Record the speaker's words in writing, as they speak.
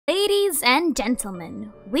Ladies and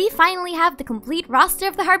gentlemen, we finally have the complete roster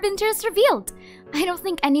of the Harbingers revealed! I don't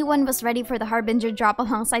think anyone was ready for the Harbinger drop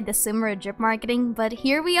alongside the Summer drip marketing, but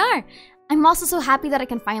here we are! I'm also so happy that I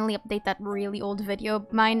can finally update that really old video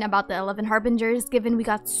of mine about the 11 Harbingers, given we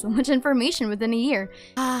got so much information within a year.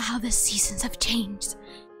 How the seasons have changed.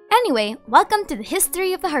 Anyway, welcome to the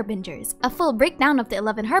history of the Harbingers, a full breakdown of the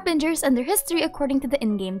 11 Harbingers and their history according to the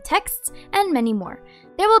in-game texts, and many more.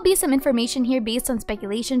 There will be some information here based on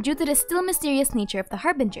speculation due to the still mysterious nature of the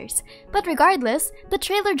Harbingers, but regardless, the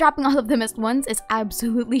trailer dropping all of them at once is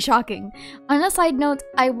absolutely shocking. On a side note,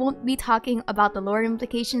 I won't be talking about the lore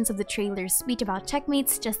implications of the trailer's speech about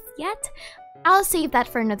checkmates just yet. I'll save that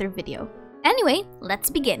for another video. Anyway, let's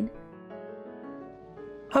begin.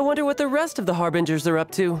 I wonder what the rest of the Harbingers are up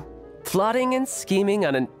to. Plotting and scheming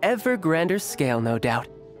on an ever grander scale, no doubt.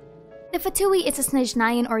 The Fatui is a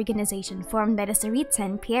Snezhnayan organization formed by the Tsaritsa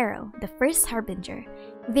and Piero, the first Harbinger.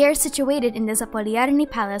 They are situated in the Zapolyarny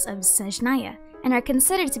Palace of Snezhnaya and are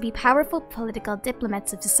considered to be powerful political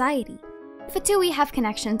diplomats of society. The Fatui have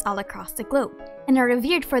connections all across the globe and are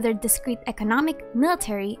revered for their discreet economic,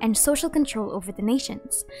 military, and social control over the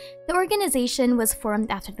nations. The organization was formed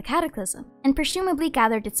after the Cataclysm and presumably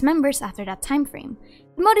gathered its members after that time frame.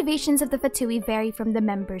 The motivations of the Fatui vary from the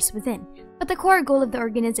members within, but the core goal of the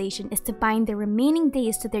organization is to bind their remaining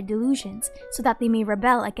days to their delusions so that they may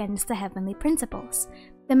rebel against the heavenly principles.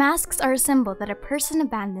 The masks are a symbol that a person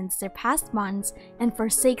abandons their past bonds and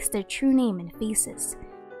forsakes their true name and faces.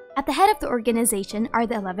 At the head of the organization are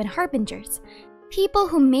the 11 Harbingers, people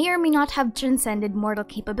who may or may not have transcended mortal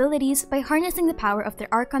capabilities by harnessing the power of their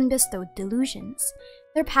Archon-bestowed delusions.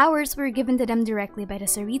 Their powers were given to them directly by the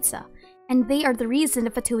Tsaritsa, and they are the reason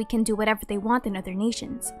the Fatui can do whatever they want in other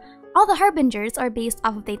nations. All the Harbingers are based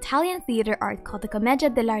off of the Italian theater art called the Commedia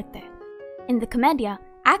dell'arte. In the Commedia,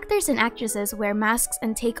 actors and actresses wear masks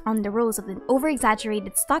and take on the roles of the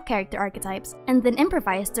over-exaggerated stock character archetypes and then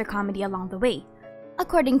improvise their comedy along the way.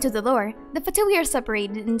 According to the lore, the Fatui are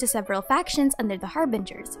separated into several factions under the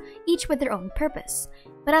Harbingers, each with their own purpose.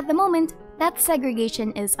 But at the moment, that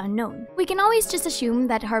segregation is unknown. We can always just assume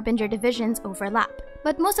that Harbinger divisions overlap,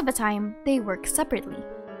 but most of the time, they work separately.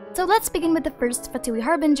 So let's begin with the first Fatui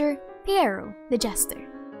Harbinger, Piero, the Jester.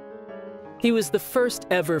 He was the first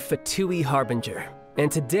ever Fatui Harbinger,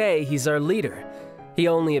 and today he's our leader. He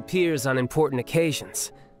only appears on important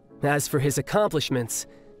occasions. As for his accomplishments,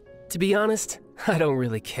 to be honest, I don't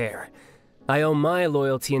really care. I owe my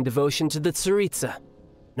loyalty and devotion to the Tsaritsa,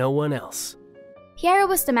 no one else. Piero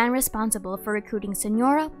was the man responsible for recruiting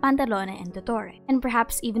Signora, Pantalone, and Dottore, and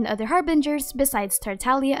perhaps even other Harbingers besides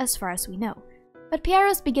Tartaglia as far as we know. But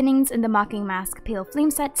Piero's beginnings in the Mocking Mask Pale Flame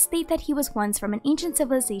set state that he was once from an ancient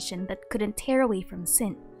civilization that couldn't tear away from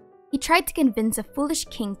sin. He tried to convince a foolish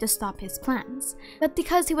king to stop his plans, but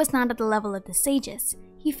because he was not at the level of the sages,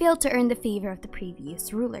 he failed to earn the favor of the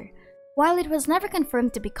previous ruler. While it was never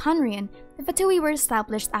confirmed to be Conrian, the Fatui were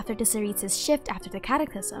established after the Tsaritsa's shift after the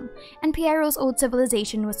Cataclysm, and Piero's old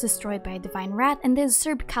civilization was destroyed by a divine wrath and the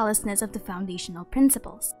usurped callousness of the foundational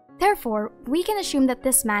principles. Therefore, we can assume that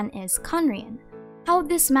this man is Conrian. How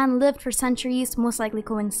this man lived for centuries most likely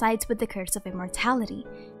coincides with the curse of immortality.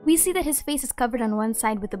 We see that his face is covered on one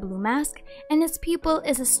side with a blue mask, and his pupil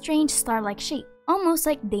is a strange star-like shape, almost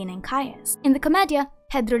like Dana and Kaya's. In the Commedia,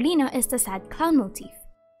 Pedrolino is the sad clown motif,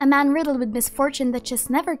 a man riddled with misfortune that just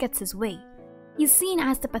never gets his way. He's seen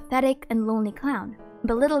as the pathetic and lonely clown,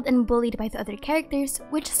 belittled and bullied by the other characters,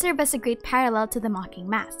 which serve as a great parallel to the Mocking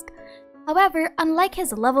Mask. However, unlike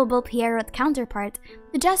his lovable Piero counterpart,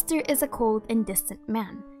 the Jester is a cold and distant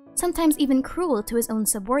man, sometimes even cruel to his own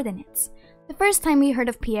subordinates. The first time we heard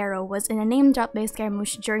of Piero was in a name drop by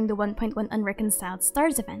Scaramouche during the 1.1 Unreconciled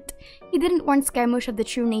Stars event. He didn't warn Scaramouche of the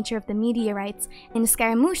true nature of the meteorites, and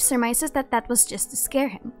Scaramouche surmises that that was just to scare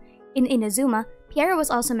him. In Inazuma, Piero was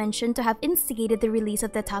also mentioned to have instigated the release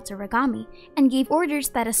of the Tatsugami, and gave orders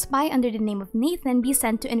that a spy under the name of Nathan be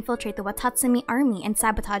sent to infiltrate the Watatsumi army and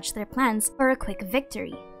sabotage their plans for a quick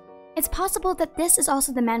victory. It's possible that this is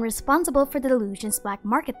also the man responsible for the Delusion's black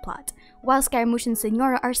market plot, while Scaramouche and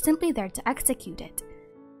Signora are simply there to execute it.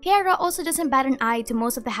 Piero also doesn't bat an eye to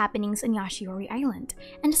most of the happenings on Yashiori Island,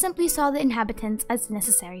 and simply saw the inhabitants as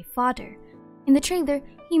necessary fodder. In the trailer,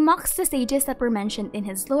 he mocks the sages that were mentioned in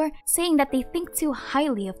his lore, saying that they think too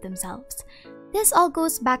highly of themselves. This all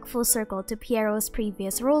goes back full circle to Piero's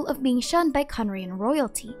previous role of being shunned by Conrian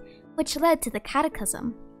royalty, which led to the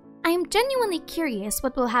Cataclysm. I am genuinely curious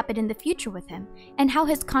what will happen in the future with him, and how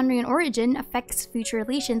his Conrian origin affects future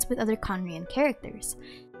relations with other Conrian characters.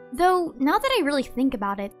 Though, now that I really think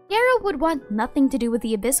about it, Piero would want nothing to do with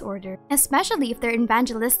the Abyss Order, especially if they're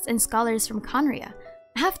evangelists and scholars from Conria.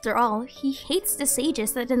 After all, he hates the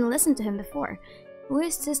sages that didn't listen to him before. Who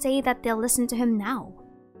is to say that they'll listen to him now?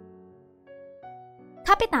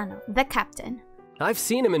 Capitano, the captain. I've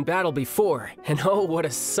seen him in battle before, and oh, what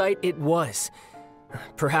a sight it was.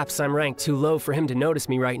 Perhaps I'm ranked too low for him to notice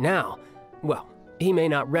me right now. Well, he may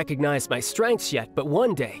not recognize my strengths yet, but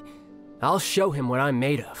one day, I'll show him what I'm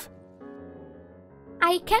made of.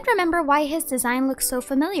 I can't remember why his design looks so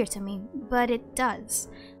familiar to me, but it does.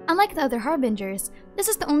 Unlike the other Harbingers, this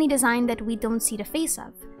is the only design that we don't see the face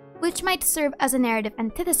of, which might serve as a narrative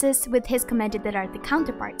antithesis with his Commedia dell'arte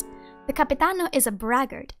counterpart. The Capitano is a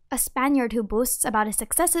braggart, a Spaniard who boasts about his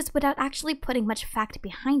successes without actually putting much fact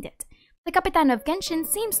behind it. The Capitano of Genshin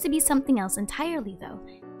seems to be something else entirely though,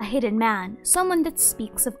 a hidden man, someone that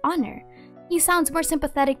speaks of honor. He sounds more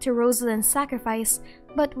sympathetic to Rosalind's sacrifice,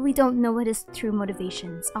 but we don't know what his true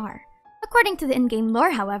motivations are. According to the in-game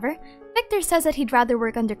lore, however, Victor says that he'd rather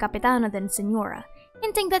work under Capitano than Senora,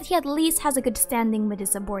 hinting that he at least has a good standing with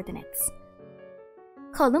his subordinates.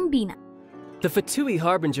 Columbina. The Fatui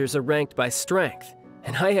Harbingers are ranked by strength,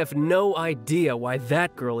 and I have no idea why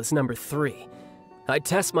that girl is number 3. I'd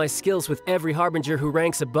test my skills with every Harbinger who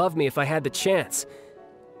ranks above me if I had the chance,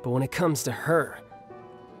 but when it comes to her,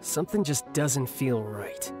 something just doesn't feel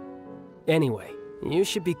right. Anyway, you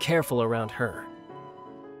should be careful around her.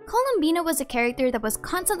 Columbina was a character that was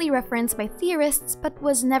constantly referenced by theorists but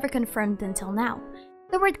was never confirmed until now.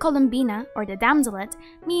 The word Columbina, or the damselet,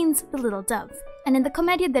 means the little dove, and in the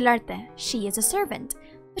Commedia dell'arte, she is a servant.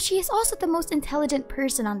 But she is also the most intelligent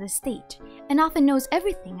person on the stage, and often knows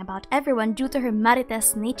everything about everyone due to her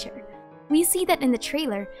marites nature. We see that in the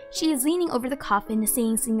trailer, she is leaning over the coffin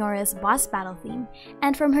singing Senora's boss battle theme,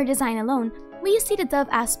 and from her design alone, we see the dove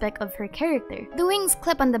aspect of her character. The wings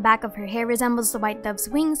clip on the back of her hair resembles the white dove's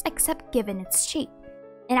wings except given its shape.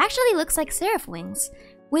 It actually looks like seraph wings,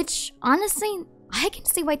 which, honestly, I can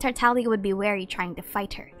see why Tartaglia would be wary trying to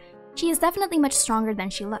fight her. She is definitely much stronger than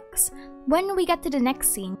she looks. When we get to the next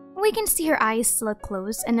scene, we can see her eyes still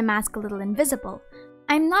closed and the mask a little invisible.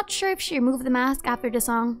 I'm not sure if she removed the mask after the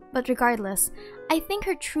song, but regardless, I think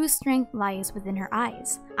her true strength lies within her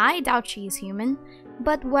eyes. I doubt she is human,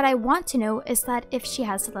 but what I want to know is that if she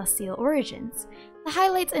has celestial origins. The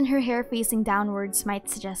highlights in her hair facing downwards might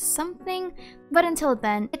suggest something, but until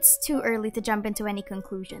then, it's too early to jump into any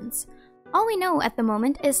conclusions. All we know at the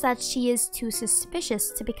moment is that she is too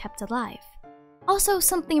suspicious to be kept alive. Also,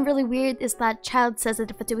 something really weird is that Child says that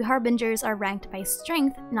the Fatui Harbingers are ranked by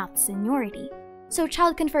strength, not seniority. So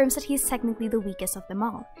Child confirms that he's technically the weakest of them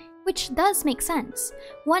all, which does make sense.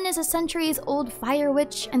 One is a centuries-old fire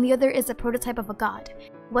witch, and the other is a prototype of a god.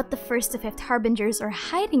 What the 1st to 5th Harbingers are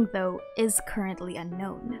hiding, though, is currently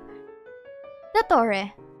unknown.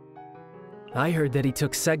 Dottore. I heard that he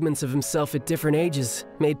took segments of himself at different ages,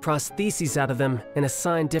 made prostheses out of them, and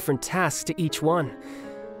assigned different tasks to each one.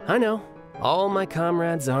 I know, all my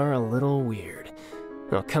comrades are a little weird.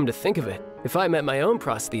 Well, come to think of it, if I met my own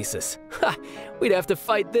prosthesis, we'd have to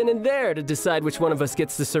fight then and there to decide which one of us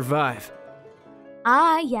gets to survive.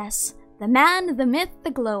 Ah yes, the man, the myth,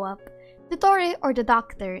 the glow-up. Dottore, or the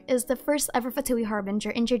Doctor, is the first ever Fatui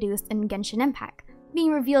Harbinger introduced in Genshin Impact,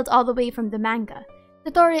 being revealed all the way from the manga.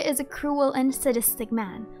 Dottore is a cruel and sadistic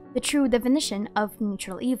man, the true definition of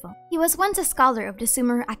neutral evil. He was once a scholar of the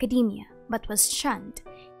Sumeru Academia, but was shunned.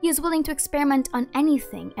 He is willing to experiment on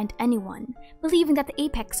anything and anyone, believing that the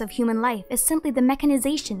apex of human life is simply the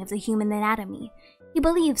mechanization of the human anatomy. He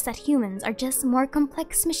believes that humans are just more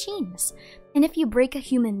complex machines, and if you break a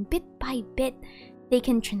human bit by bit, they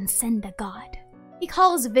can transcend a god. He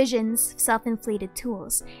calls visions self-inflated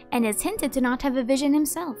tools, and is hinted to not have a vision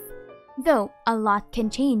himself. Though, a lot can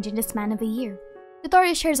change in the span of a year.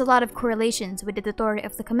 Dottore shares a lot of correlations with the Dottore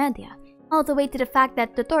of the Commedia, all the way to the fact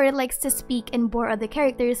that Dottore likes to speak and bore other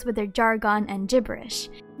characters with their jargon and gibberish.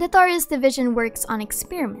 Dottore's division works on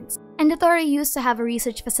experiments, and Dottore used to have a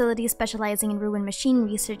research facility specializing in ruined machine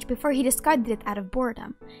research before he discarded it out of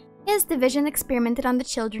boredom. His division experimented on the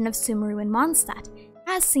children of Sumeru and Mondstadt,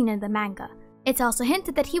 as seen in the manga. It's also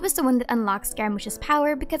hinted that he was the one that unlocked Scaramouche's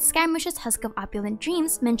power because Scaramouche's Husk of Opulent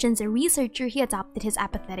Dreams mentions a researcher he adopted his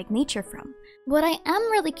apathetic nature from. What I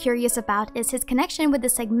am really curious about is his connection with the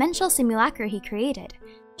segmental simulacra he created.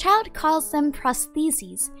 Child calls them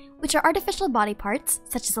prostheses, which are artificial body parts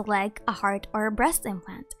such as a leg, a heart, or a breast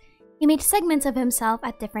implant. He made segments of himself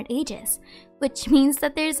at different ages, which means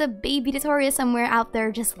that there's a baby Dottore somewhere out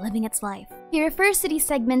there just living its life. He refers to these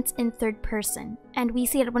segments in third person, and we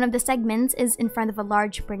see that one of the segments is in front of a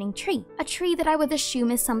large burning tree, a tree that I would assume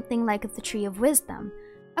is something like the Tree of Wisdom.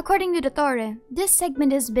 According to Dottore, this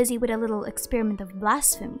segment is busy with a little experiment of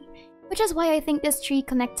blasphemy, which is why I think this tree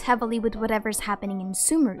connects heavily with whatever's happening in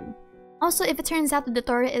Sumeru. Also, if it turns out that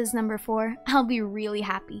Dottore is number 4, I'll be really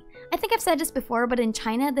happy. I think I've said this before, but in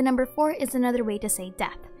China, the number 4 is another way to say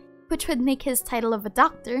death, which would make his title of a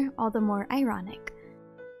doctor all the more ironic.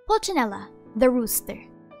 Pulcinella, the rooster.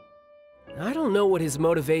 I don't know what his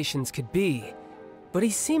motivations could be, but he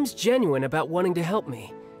seems genuine about wanting to help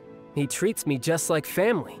me. He treats me just like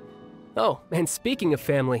family. Oh, and speaking of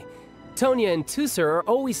family, Tonya and Tusa are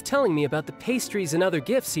always telling me about the pastries and other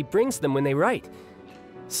gifts he brings them when they write.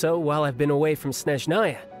 So while I've been away from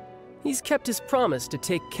Snezhnaya, he's kept his promise to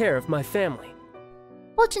take care of my family.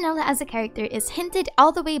 Pulcinella as a character is hinted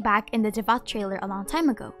all the way back in the Devat trailer a long time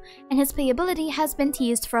ago, and his playability has been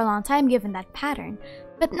teased for a long time given that pattern.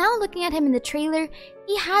 But now looking at him in the trailer,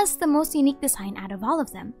 he has the most unique design out of all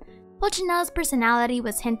of them. Pulcinella's personality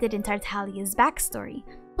was hinted in Tartaglia's backstory.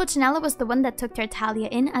 Pulcinella was the one that took Tartaglia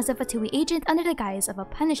in as a Fatui agent under the guise of a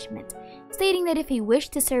punishment, stating that if he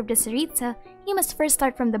wished to serve the Tsaritsa, he must first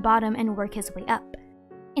start from the bottom and work his way up.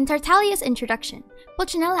 In Tartaglia's introduction,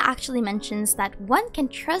 Pulcinella actually mentions that one can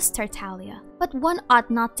trust Tartaglia, but one ought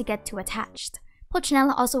not to get too attached.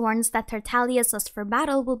 Pulcinella also warns that Tartaglia's lust for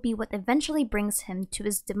battle will be what eventually brings him to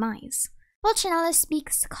his demise. Pulcinella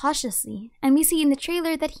speaks cautiously, and we see in the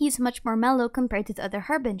trailer that he's much more mellow compared to the other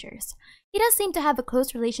Harbingers. He does seem to have a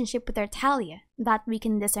close relationship with Tartaglia, that we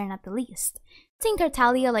can discern at the least, seeing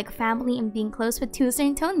Tartaglia like family and being close with Tusa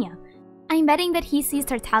and Tonya. I'm betting that he sees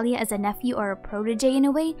Tartaglia as a nephew or a protege in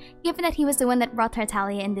a way, given that he was the one that brought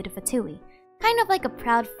Tartaglia into the Fatui. Kind of like a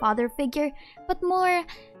proud father figure, but more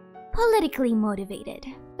politically motivated.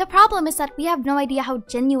 The problem is that we have no idea how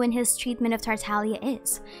genuine his treatment of Tartaglia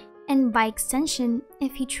is, and by extension,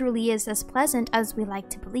 if he truly is as pleasant as we like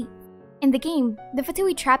to believe. In the game, the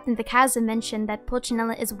Fatui trapped in the chasm mentioned that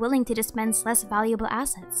Pulcinella is willing to dispense less valuable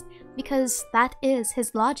assets, because that is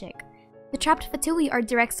his logic. The trapped Fatui are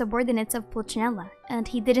direct subordinates of Pulcinella, and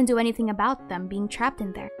he didn't do anything about them being trapped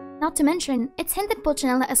in there. Not to mention, it's hinted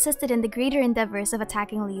Pulcinella assisted in the greater endeavors of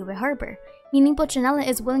attacking Liyue Harbor, meaning Pulcinella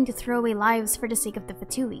is willing to throw away lives for the sake of the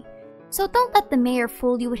Fatui. So don't let the mayor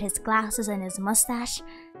fool you with his glasses and his mustache.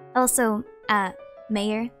 Also,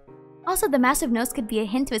 mayor. Also, the massive nose could be a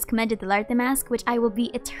hint to his commended Delarte mask, which I will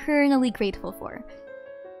be eternally grateful for.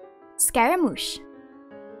 Scaramouche.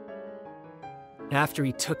 After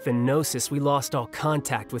he took the Gnosis, we lost all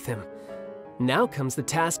contact with him. Now comes the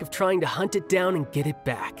task of trying to hunt it down and get it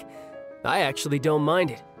back. I actually don't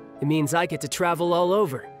mind it. It means I get to travel all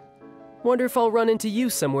over. Wonder if I'll run into you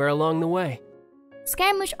somewhere along the way.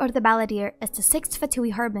 Scaramouche or the Balladeer is the 6th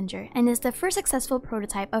Fatui Harbinger and is the first successful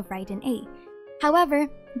prototype of Raiden A. However,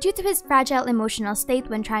 due to his fragile emotional state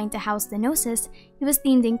when trying to house the Gnosis, he was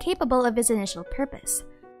deemed incapable of his initial purpose.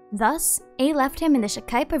 Thus, A left him in the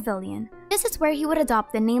Shakai Pavilion. This is where he would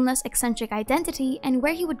adopt the nameless eccentric identity and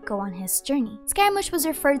where he would go on his journey. Scaramouche was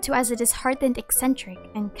referred to as a disheartened eccentric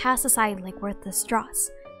and cast aside like worthless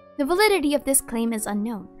dross. The validity of this claim is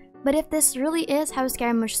unknown, but if this really is how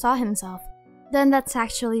Scaramouche saw himself, then that's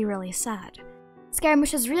actually really sad.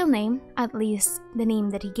 Scaramouche's real name, at least the name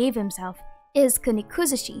that he gave himself, is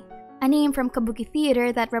Kunikuzushi, a name from Kabuki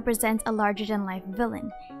theater that represents a larger-than-life villain.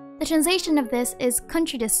 The translation of this is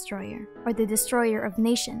Country Destroyer, or the Destroyer of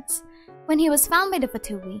Nations. When he was found by the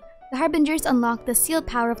Fatui, the Harbingers unlocked the sealed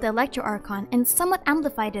power of the Electro Archon and somewhat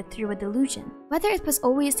amplified it through a delusion. Whether it was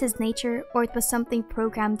always his nature or it was something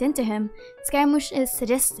programmed into him, Scaramouche is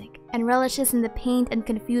sadistic and relishes in the pained and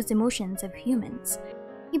confused emotions of humans.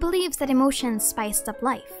 He believes that emotions spiced up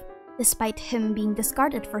life, despite him being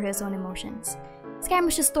discarded for his own emotions.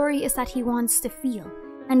 Scaramouche's story is that he wants to feel,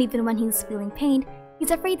 and even when he's feeling pain,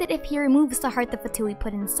 he's afraid that if he removes the heart the Fatui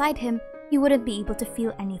put inside him, he wouldn't be able to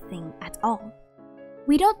feel anything at all.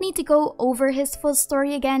 We don't need to go over his full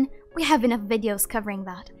story again, we have enough videos covering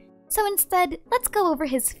that. So instead, let's go over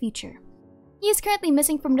his future. He is currently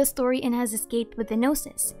missing from the story and has escaped with the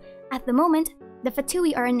Gnosis. At the moment, the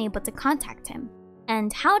Fatui are unable to contact him.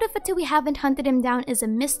 And how the Fatui haven't hunted him down is a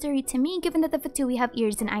mystery to me given that the Fatui have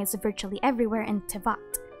ears and eyes virtually everywhere in Tevat.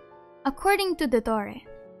 According to Dottore,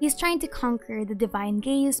 he's trying to conquer the Divine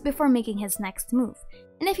Gaze before making his next move.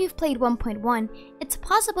 And if you've played 1.1, it's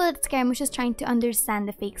possible that Scaramouche is trying to understand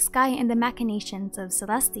the fake sky and the machinations of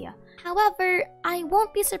Celestia. However, I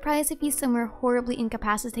won't be surprised if he's somewhere horribly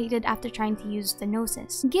incapacitated after trying to use the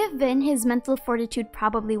Gnosis, given his mental fortitude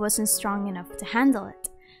probably wasn't strong enough to handle it.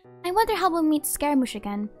 I wonder how we'll meet Scaramouche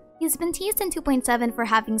again. He's been teased in 2.7 for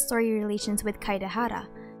having story relations with Kaidahara.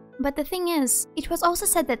 But the thing is, it was also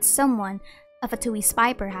said that someone, a Fatui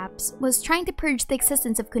spy perhaps, was trying to purge the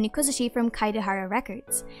existence of Kunikuzushi from Kaidahara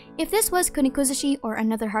records. If this was Kunikuzushi or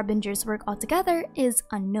another Harbinger's work altogether is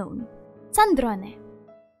unknown. Sandrone.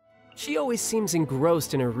 She always seems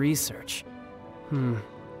engrossed in her research. I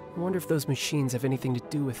wonder if those machines have anything to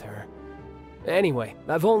do with her. Anyway,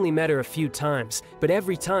 I've only met her a few times, but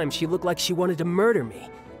every time she looked like she wanted to murder me.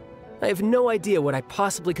 I have no idea what I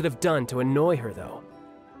possibly could have done to annoy her, though.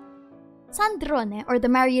 Sandrone, or the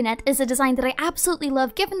marionette, is a design that I absolutely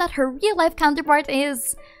love given that her real-life counterpart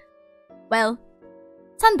is... well,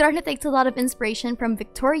 Sandrone takes a lot of inspiration from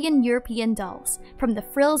Victorian European dolls, from the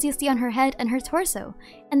frills you see on her head and her torso,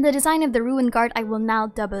 and the design of the ruin guard I will now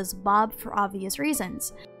dub as Bob for obvious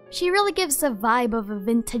reasons. She really gives a vibe of a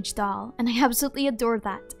vintage doll, and I absolutely adore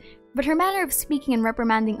that. But her manner of speaking and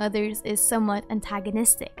reprimanding others is somewhat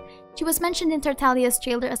antagonistic. She was mentioned in Tartalia's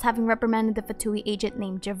trailer as having reprimanded the Fatui agent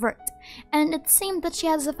named Javert, and it seemed that she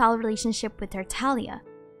has a foul relationship with Tartalia.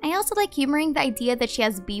 I also like humoring the idea that she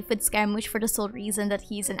has beef with Scaramouche for the sole reason that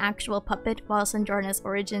he's an actual puppet while Sanjorna's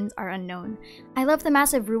origins are unknown. I love the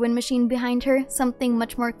massive ruin machine behind her, something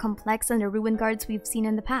much more complex than the ruin guards we've seen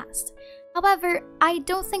in the past. However, I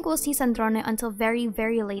don't think we'll see Sandrone until very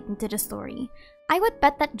late into the story. I would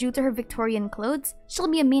bet that due to her Victorian clothes, she'll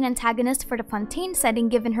be a main antagonist for the Fontaine setting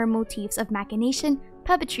given her motifs of machination,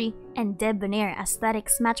 puppetry, and debonair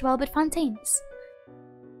aesthetics match well with Fontaine's.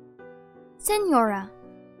 Senora.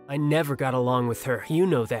 I never got along with her, you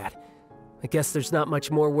know that. I guess there's not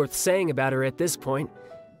much more worth saying about her at this point.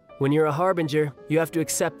 When you're a Harbinger, you have to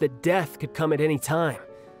accept that death could come at any time.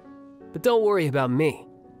 But don't worry about me.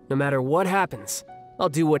 No matter what happens, I'll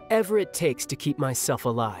do whatever it takes to keep myself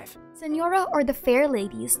alive. Senora, or the Fair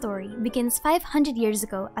Lady's story, begins 500 years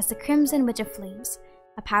ago as the Crimson Witch of Flames,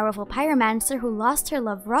 a powerful pyromancer who lost her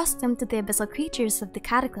love Rostam to the abyssal creatures of the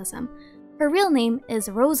Cataclysm. Her real name is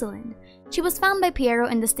Rosalind. She was found by Piero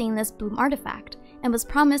in the Stainless Bloom artifact, and was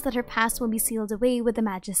promised that her past will be sealed away with the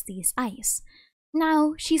Majesty's ice.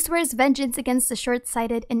 Now, she swears vengeance against the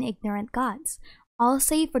short-sighted and ignorant gods, all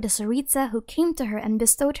save for the Tsaritsa who came to her and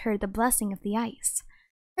bestowed her the blessing of the ice.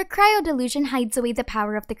 Her cryo-delusion hides away the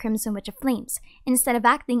power of the Crimson Witch of Flames, instead of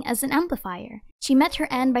acting as an amplifier. She met her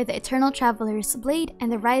end by the Eternal Traveler's Blade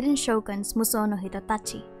and the Raiden Shogun's Musono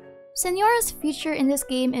Hitotachi. Senora's future in this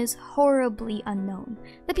game is horribly unknown.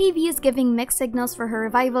 The PV is giving mixed signals for her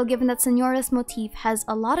revival given that Senora's motif has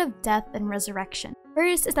a lot of death and resurrection.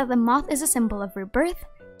 First is that the moth is a symbol of rebirth,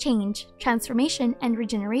 change, transformation, and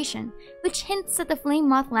regeneration, which hints that the flame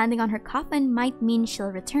moth landing on her coffin might mean she'll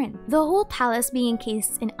return. The whole palace being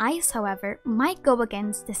encased in ice, however, might go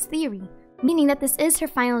against this theory, meaning that this is her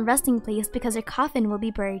final resting place because her coffin will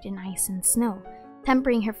be buried in ice and snow,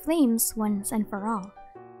 tempering her flames once and for all.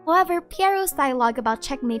 However, Piero's dialogue about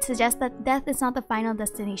checkmate suggests that death is not the final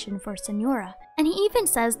destination for Senora, and he even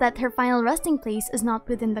says that her final resting place is not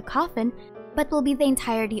within the coffin, but will be the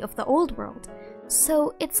entirety of the old world.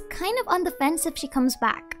 So it's kind of on the fence if she comes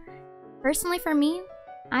back. Personally for me,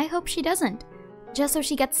 I hope she doesn't, just so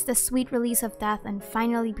she gets the sweet release of death and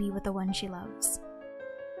finally be with the one she loves.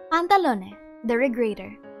 Pantalone, the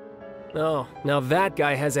Regrader. Oh, now that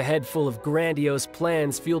guy has a head full of grandiose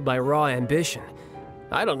plans fueled by raw ambition.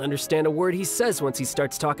 I don't understand a word he says once he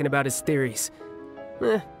starts talking about his theories.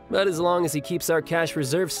 But as long as he keeps our cash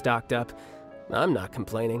reserve stocked up, I'm not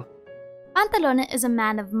complaining. Pantalone is a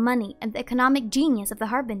man of money and the economic genius of the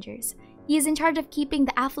Harbingers. He is in charge of keeping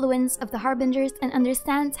the affluence of the Harbingers and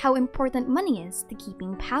understands how important money is to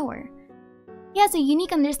keeping power. He has a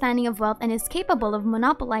unique understanding of wealth and is capable of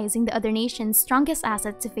monopolizing the other nation's strongest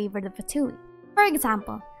asset to favor the Fatui. For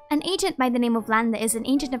example, an agent by the name of Landa is an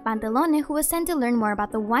agent of Pantalone who was sent to learn more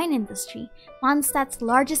about the wine industry, Mondstadt's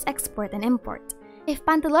largest export and import. If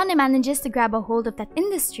Pantalone manages to grab a hold of that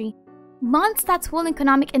industry, Mondstadt's whole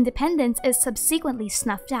economic independence is subsequently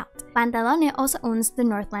snuffed out. Pantalone also owns the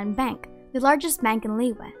Northland Bank, the largest bank in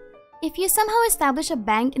Liyue. If you somehow establish a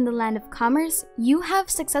bank in the land of commerce, you have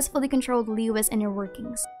successfully controlled Liyue's inner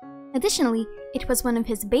workings. Additionally, it was one of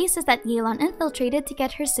his bases that Yelan infiltrated to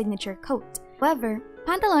get her signature coat. However,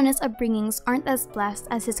 Pantalone's upbringings aren't as blessed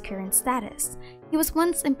as his current status. He was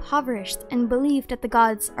once impoverished and believed that the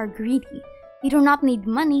gods are greedy. They do not need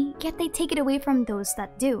money, yet they take it away from those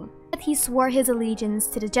that do. But he swore his allegiance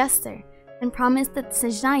to the Jester, and promised that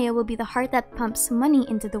Snezhnaya will be the heart that pumps money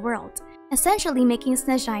into the world, essentially making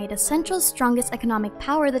Snezhnaya the central strongest economic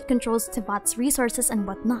power that controls Teyvat's resources and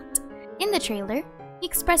whatnot. In the trailer, he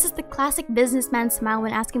expresses the classic businessman smile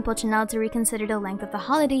when asking Pulcinella to reconsider the length of the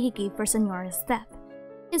holiday he gave for Senora's death.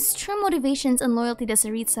 His true motivations and loyalty to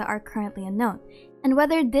Tsaritsa are currently unknown, and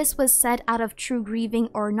whether this was said out of true grieving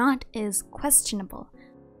or not is questionable.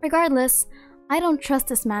 Regardless, I don't trust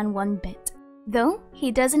this man one bit. Though,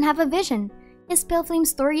 he doesn't have a vision. His Pale Flame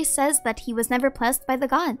story says that he was never blessed by the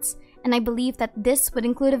gods, and I believe that this would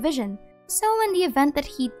include a vision, So in the event that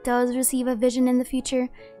he does receive a vision in the future,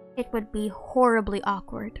 it would be horribly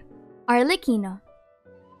awkward. Arlecchino.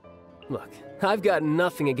 Look, I've got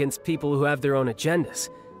nothing against people who have their own agendas.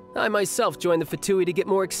 I myself joined the Fatui to get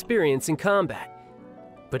more experience in combat.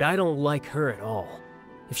 But I don't like her at all.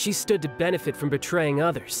 If she stood to benefit from betraying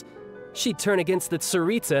others, she'd turn against the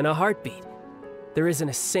Tsaritsa in a heartbeat. There isn't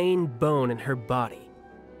a sane bone in her body.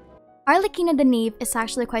 Arlecchino the Knave is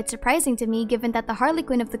actually quite surprising to me, given that the Harley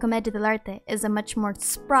Quinn of the Commedia dell'arte is a much more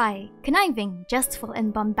spry, conniving, jestful,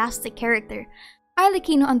 and bombastic character.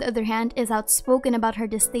 Arlecchino, on the other hand, is outspoken about her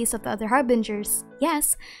distaste of the other Harbingers,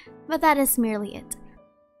 yes, but that is merely it.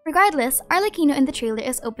 Regardless, Arlecchino in the trailer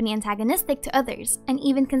is openly antagonistic to others, and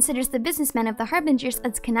even considers the businessmen of the Harbingers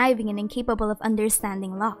as conniving and incapable of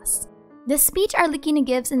understanding laws. The speech Arlecchino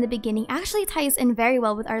gives in the beginning actually ties in very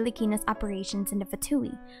well with Arlecchino's operations in the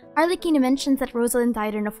Fatui. Arlecchino mentions that Rosalind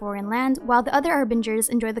died in a foreign land, while the other Harbingers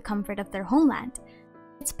enjoy the comfort of their homeland.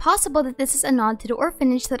 It's possible that this is a nod to the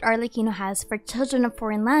orphanage that Arlecchino has for children of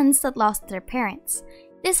foreign lands that lost their parents.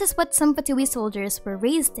 This is what some Fatui soldiers were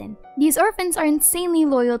raised in. These orphans are insanely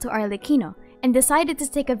loyal to Arlecchino, and decided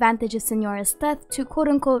to take advantage of Signora's death to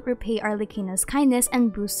quote-unquote repay Arlecchino's kindness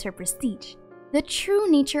and boost her prestige. The true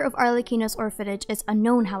nature of Arlecchino's orphanage is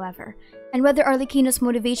unknown, however, and whether Arlecchino's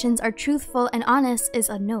motivations are truthful and honest is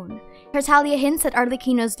unknown. Tartaglia hints that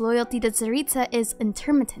Arlecchino's loyalty to Tsaritsa is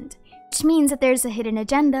intermittent, which means that there's a hidden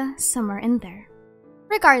agenda somewhere in there.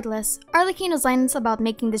 Regardless, Arlecchino's lines about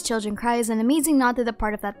making the children cry is an amazing nod to the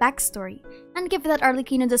part of that backstory, and given that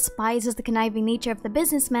Arlecchino despises the conniving nature of the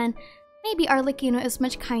businessman, maybe Arlecchino is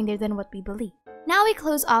much kinder than what we believe. Now we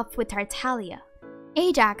close off with Tartaglia.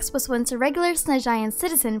 Ajax was once a regular Snagian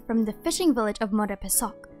citizen from the fishing village of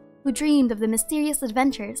Morepesok, who dreamed of the mysterious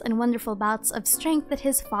adventures and wonderful bouts of strength that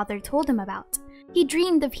his father told him about. He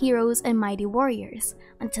dreamed of heroes and mighty warriors,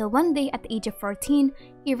 until one day at the age of 14,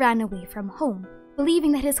 he ran away from home,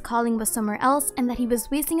 believing that his calling was somewhere else and that he was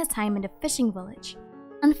wasting his time in the fishing village.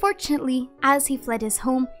 Unfortunately, as he fled his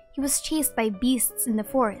home, he was chased by beasts in the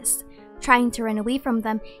forest. Trying to run away from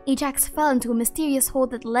them, Ajax fell into a mysterious hole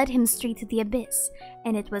that led him straight to the abyss,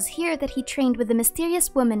 and it was here that he trained with a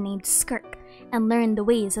mysterious woman named Skirk, and learned the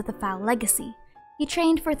ways of the foul legacy. He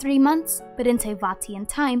trained for 3 months, but in Teyvatian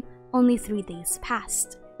time, only 3 days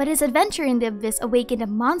passed. But his adventure in the abyss awakened a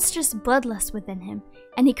monstrous bloodlust within him,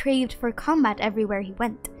 and he craved for combat everywhere he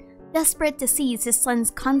went. Desperate to seize his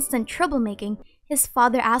son's constant troublemaking, his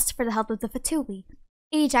father asked for the help of the Fatui.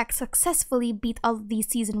 Ajax successfully beat all of these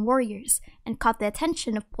seasoned warriors and caught the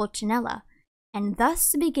attention of Pulcinella, and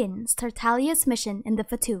thus begins Tartaglia's mission in the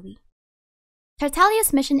Fatui.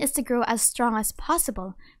 Tartaglia's mission is to grow as strong as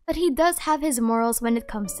possible, but he does have his morals when it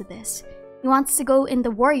comes to this. He wants to go in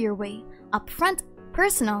the warrior way, upfront,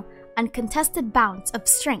 personal, uncontested bounds of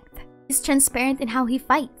strength. He's transparent in how he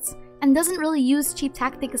fights, and doesn't really use cheap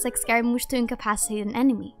tactics like Scaramouche to incapacitate an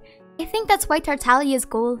enemy. I think that's why Tartaglia's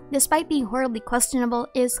goal, despite being horribly questionable,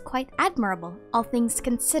 is quite admirable, all things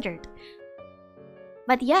considered.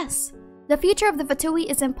 But yes, the future of the Fatui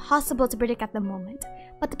is impossible to predict at the moment,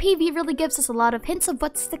 but the PV really gives us a lot of hints of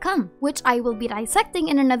what's to come, which I will be dissecting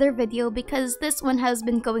in another video because this one has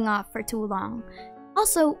been going off for too long.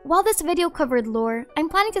 Also, while this video covered lore, I'm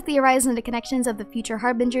planning to theorize on the connections of the future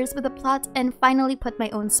Harbingers with the plot and finally put my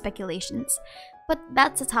own speculations. But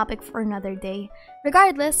that's a topic for another day.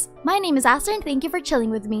 Regardless, my name is Aster and thank you for chilling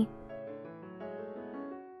with me.